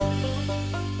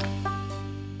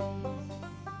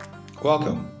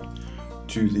Welcome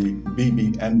to the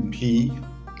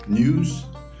BBNP News.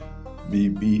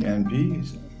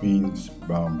 BBNP means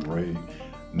Brown Beret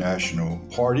National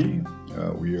Party.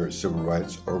 We are a civil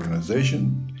rights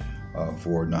organization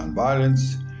for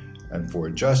nonviolence and for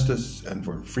justice and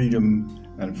for freedom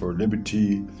and for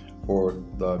liberty for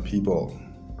the people.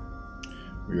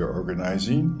 We are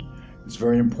organizing. It's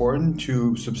very important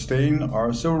to sustain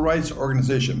our civil rights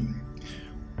organization.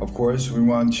 Of course, we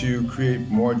want to create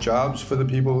more jobs for the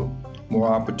people, more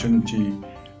opportunity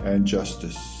and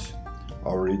justice.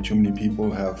 Already too many people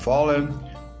have fallen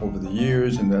over the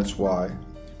years, and that's why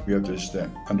we have to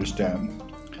understand.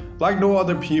 Like no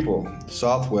other people, the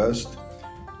Southwest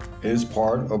is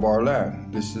part of our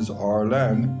land. This is our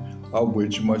land, of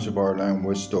which much of our land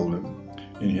was stolen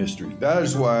in history. That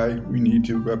is why we need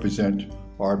to represent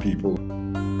our people.